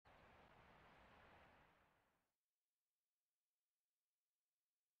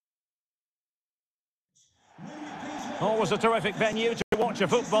Always a terrific venue to watch a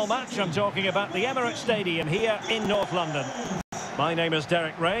football match. I'm talking about the Emirates Stadium here in North London. My name is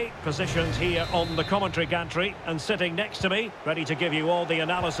Derek Ray, positioned here on the commentary gantry, and sitting next to me, ready to give you all the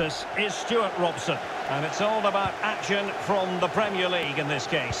analysis, is Stuart Robson. And it's all about action from the Premier League in this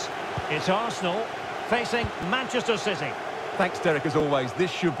case. It's Arsenal facing Manchester City. Thanks, Derek, as always.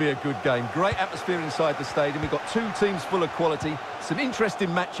 This should be a good game. Great atmosphere inside the stadium. We've got two teams full of quality, some interesting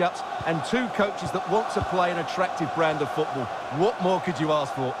matchups, and two coaches that want to play an attractive brand of football. What more could you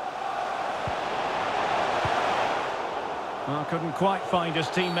ask for? Well, couldn't quite find his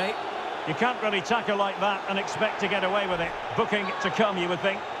teammate. You can't really tackle like that and expect to get away with it. Booking to come, you would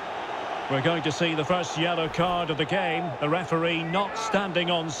think. We're going to see the first yellow card of the game. The referee not standing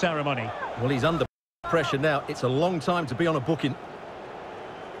on ceremony. Well, he's under pressure now. It's a long time to be on a booking.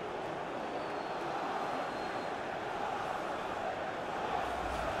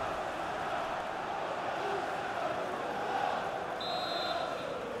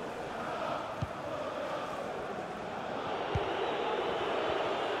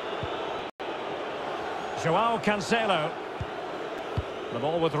 Joao Cancelo. The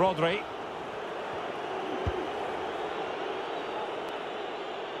ball with Rodri.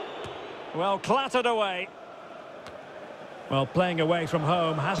 Well, clattered away. Well, playing away from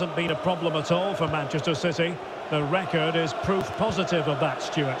home hasn't been a problem at all for Manchester City. The record is proof positive of that,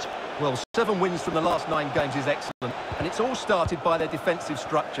 Stuart. Well, 7 wins from the last 9 games is excellent, and it's all started by their defensive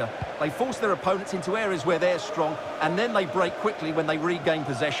structure. They force their opponents into areas where they're strong, and then they break quickly when they regain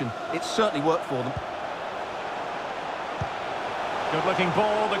possession. It's certainly worked for them. Good-looking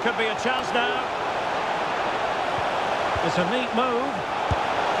ball. There could be a chance now. It's a neat move.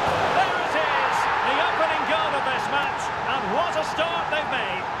 There it is! The opening goal of this match. And what a start they've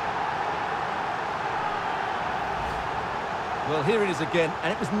made. Well, here it is again,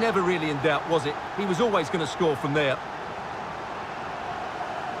 and it was never really in doubt, was it? He was always going to score from there.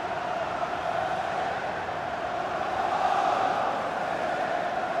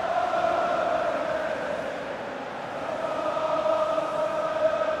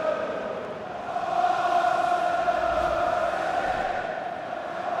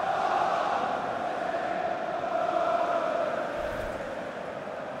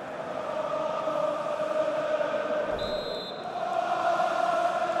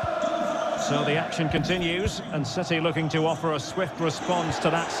 So the action continues, and City looking to offer a swift response to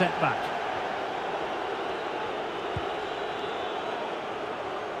that setback.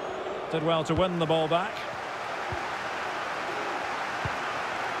 Did well to win the ball back.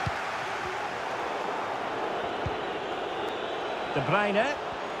 De Bruyne.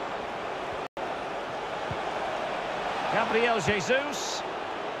 Gabriel Jesus.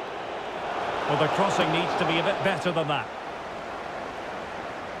 Well, the crossing needs to be a bit better than that.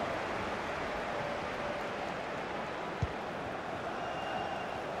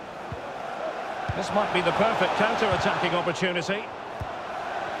 This might be the perfect counter-attacking opportunity.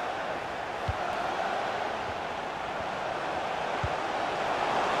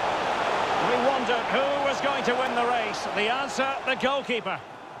 We wondered who was going to win the race. The answer, the goalkeeper.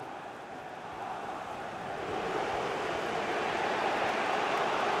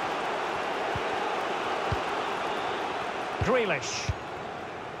 Grealish.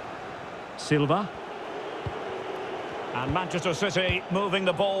 Silva. And Manchester City moving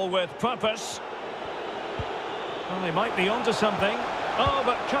the ball with purpose. Well, they might be onto something. Oh,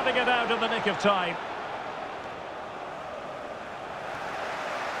 but cutting it out in the nick of time.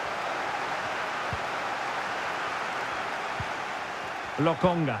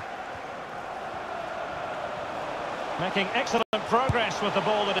 Lokonga. Making excellent progress with the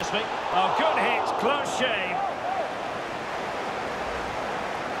ball at his feet. Oh, good hit, close shave.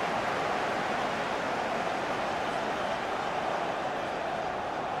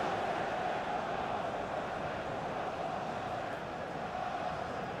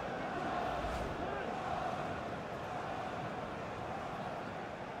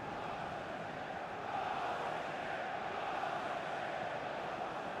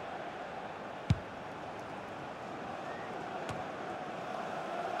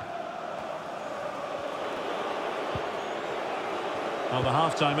 Well, the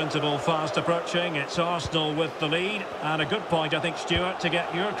half-time interval fast approaching. It's Arsenal with the lead. And a good point, I think, Stuart, to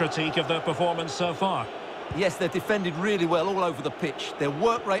get your critique of their performance so far. Yes, they've defended really well all over the pitch. Their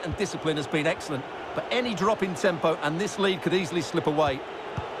work rate and discipline has been excellent. But any drop in tempo and this lead could easily slip away.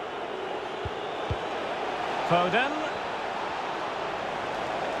 Foden.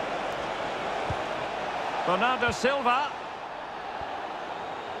 Bernardo Silva.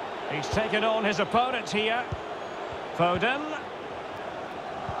 He's taken on his opponent here. Foden.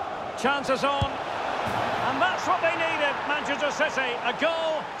 Chances on. And that's what they needed, Manchester City. A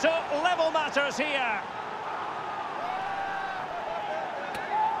goal to level matters here.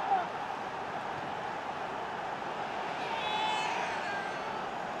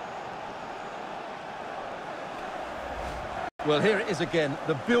 Well, here it is again.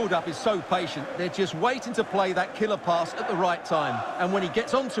 The build-up is so patient. They're just waiting to play that killer pass at the right time. And when he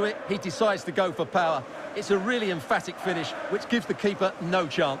gets onto it, he decides to go for power. It's a really emphatic finish, which gives the keeper no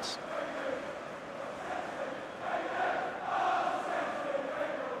chance.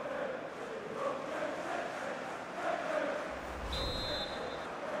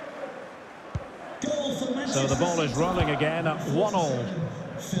 So the ball is rolling again at 1-1.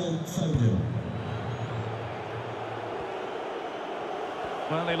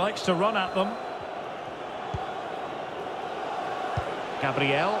 Well, he likes to run at them.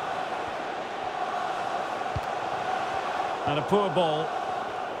 Gabriel. And a poor ball.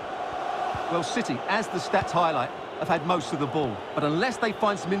 Well, City, as the stats highlight, have had most of the ball. But unless they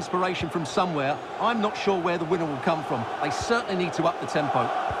find some inspiration from somewhere, I'm not sure where the winner will come from. They certainly need to up the tempo.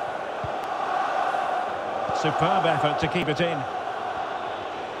 Superb effort to keep it in.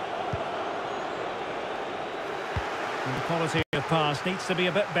 And the quality of pass needs to be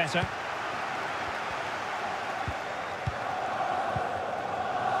a bit better.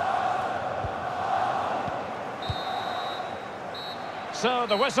 So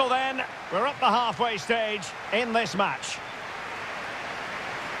the whistle then. We're up the halfway stage in this match.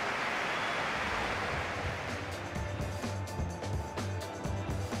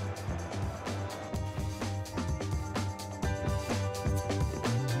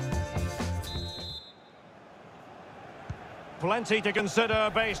 Plenty to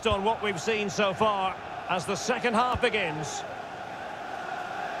consider based on what we've seen so far as the second half begins.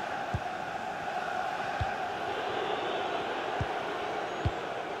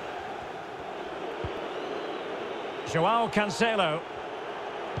 João Cancelo.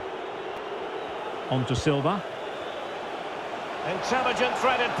 On to Silva. Intelligent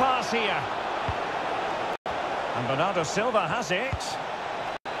threaded pass here. And Bernardo Silva has it.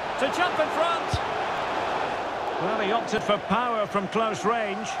 To jump in front. Well, he opted for power from close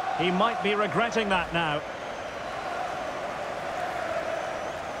range. He might be regretting that now.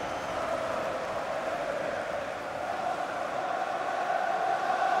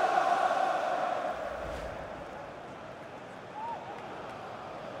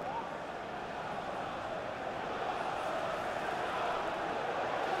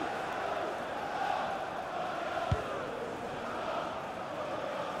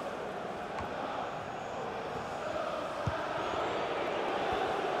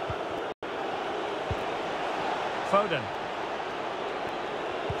 Foden.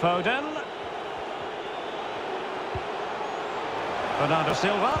 Foden. Bernardo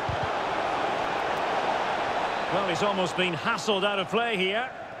Silva. Well, he's almost been hassled out of play here.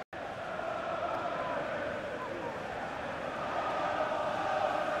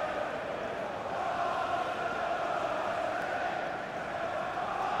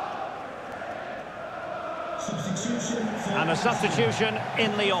 And a substitution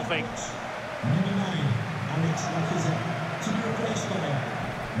in the offing. To be replaced by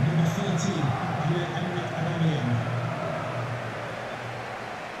number 13, Emre Aubameyang.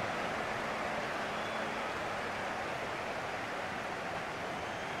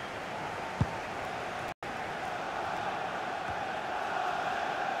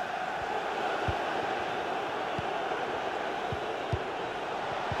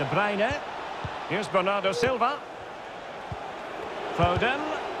 De Bruyne. Here's Bernardo Silva. Foden.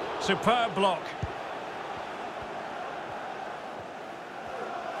 Superb block.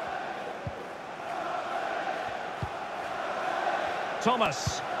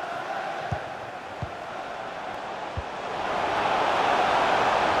 Thomas.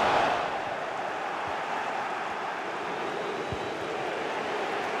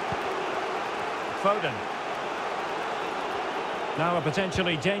 Foden. Now a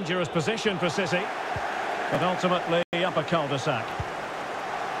potentially dangerous position for City, but ultimately up a cul-de-sac.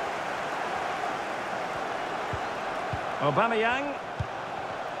 Aubameyang.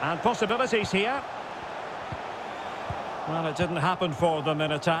 And possibilities here. Well, it didn't happen for them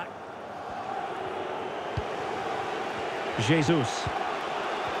in attack. Jesus.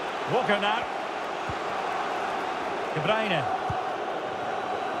 Walker now. De Bruyne.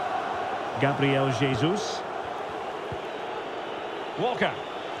 Gabriel Jesus. Walker.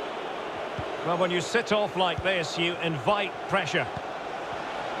 Well, when you sit off like this, you invite pressure.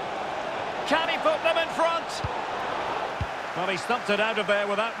 Can he put them in front? Well, he stumped it out of there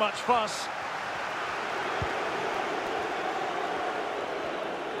without much fuss.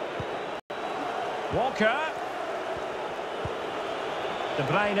 Walker. De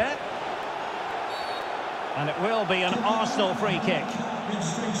Bruyne. And it will be an Arsenal free kick.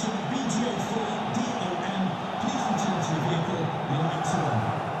 Registration BGO4DOM. Please return to the vehicle. We like to run.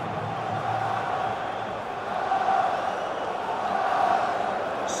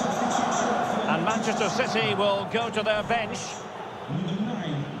 Substitution for And Manchester City will go to their bench. number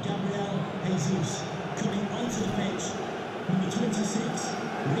 9, Gabriel Jesus. Coming onto the pitch, number 26,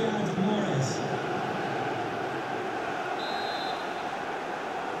 Riyad Mahrez.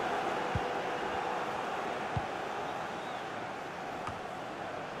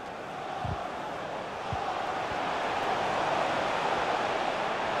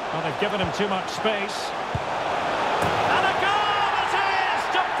 Well, they've given him too much space. And a goal it is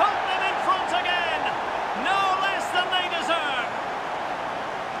to put them in front again. No less than they deserve.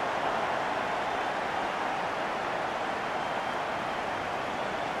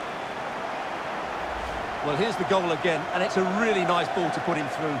 Well, here's the goal again, and it's a really nice ball to put him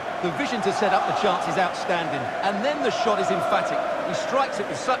through. The vision to set up the chance is outstanding, and then the shot is emphatic. He strikes it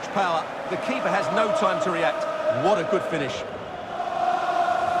with such power, the keeper has no time to react. What a good finish.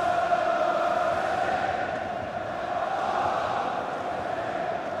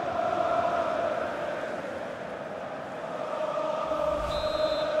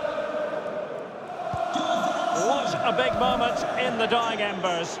 What a big moment in the dying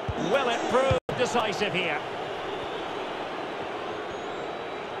embers. Will it prove decisive here?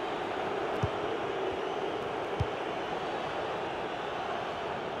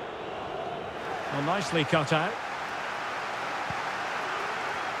 Well, nicely cut out.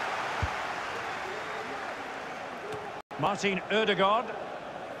 Martin Ødegaard.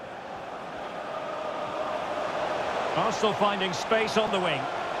 Arsenal finding space on the wing.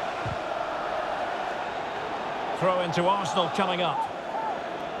 Throw into Arsenal coming up.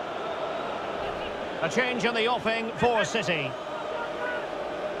 A change in the offing for City.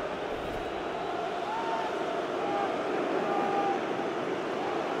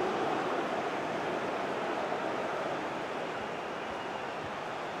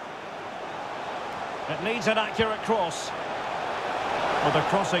 It needs an accurate cross. Well, the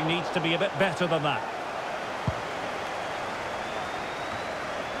crossing needs to be a bit better than that.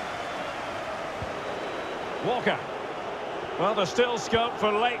 Walker. Well, there's still scope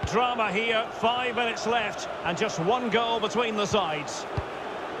for late drama here. 5 minutes left and just one goal between the sides.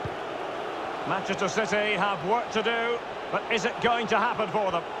 Manchester City have work to do, but is it going to happen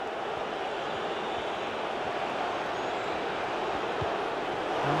for them?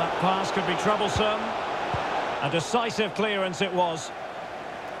 And that pass could be troublesome. A decisive clearance it was.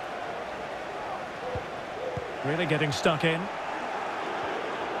 Really getting stuck in.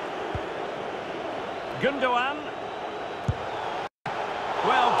 Gundogan.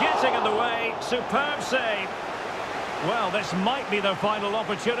 Well, getting in the way. Superb save. Well, this might be their final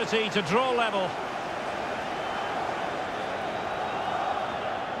opportunity to draw level.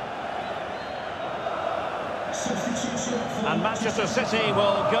 Substitution for And Manchester City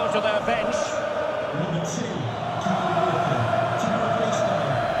will go to their bench. number 2, Kyle Walker. To be replaced by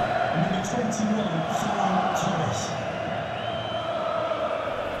number 21, Ferran Torres.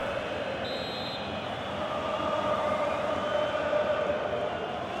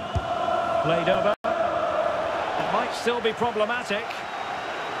 Played over. It might still be problematic.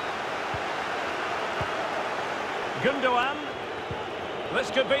 Gundogan. This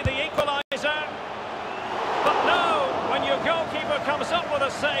could be the equaliser. But no, when your goalkeeper comes up with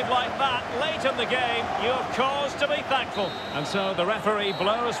a save like that late in the game, you have cause to be thankful. And so the referee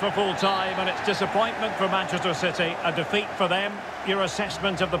blows for full time, and it's disappointment for Manchester City, a defeat for them. Your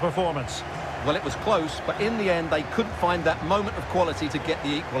assessment of the performance? Well, it was close, but in the end, they couldn't find that moment of quality to get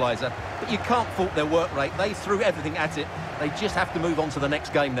the equaliser. But you can't fault their work rate. They threw everything at it. They just have to move on to the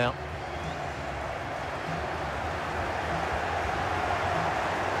next game now.